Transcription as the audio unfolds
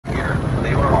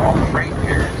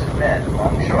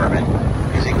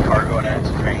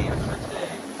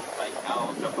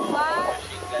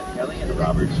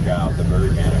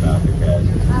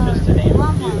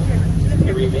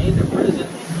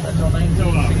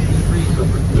free, so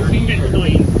for 30 years,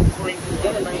 Bitcoin.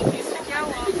 then in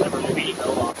 1963, they never made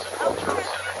no loss of cultural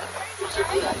center. It was a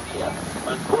good idea.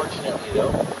 Unfortunately,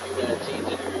 though, humanitarians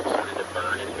and groups started to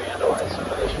burn and vandalize some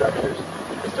of the structures.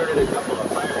 They started a couple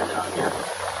of fires out here.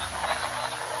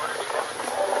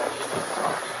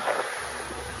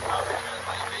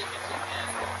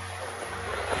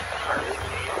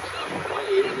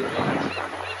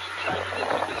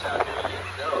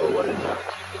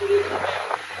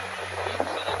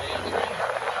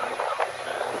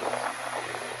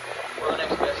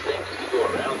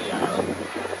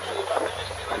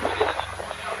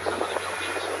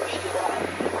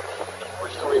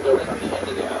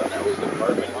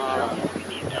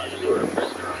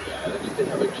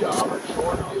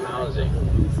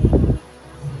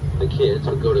 The kids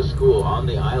would go to school on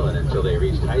the island until they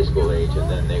reached high school age, and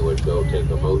then they would go take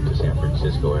a boat to San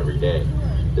Francisco every day.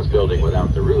 This building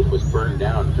without the roof was burned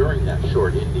down during that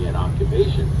short Indian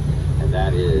occupation, and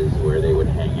that is where they would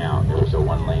hang out. There was a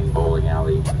one-lane bowling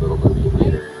alley, little movie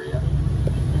theater area,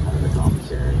 kind of the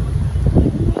commissary.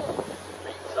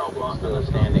 Main cell block still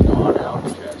standing on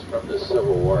Alcatraz from the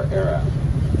Civil War era.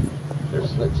 There's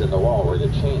slits in the wall where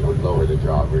the chain would lower the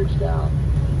drawbridge down.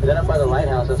 And then up by the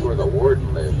lighthouse, that's where the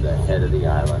warden lived, the head of the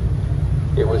island.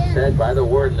 It was said by the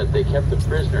warden that they kept the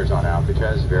prisoners on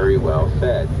Alcatraz very well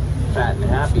fed. Fat and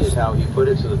happy is how he put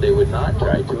it, so that they would not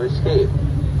try to escape.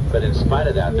 But in spite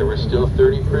of that, there were still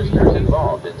 30 prisoners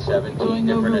involved in 17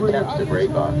 different attempts to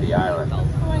break off the island.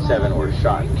 7 were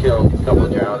shot and killed, a couple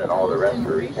drowned, and all the rest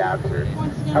were recaptured.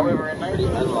 However, it might be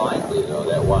unlikely, though,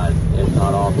 that one, if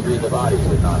not all 3 of the bodies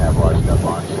would not have washed up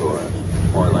on shore.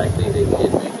 More likely, they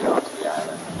did make it onto the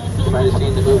island. You might have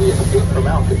seen the movie Escape from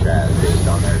Alcatraz based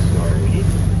on their story.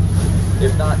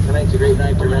 If not, tonight's a great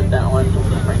night to rent that one.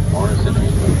 Frank Morrison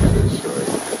and for this story.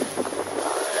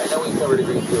 I know we covered a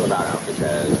great deal about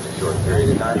Alcatraz in a short period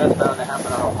of time. That's bound to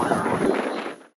happen on a minor.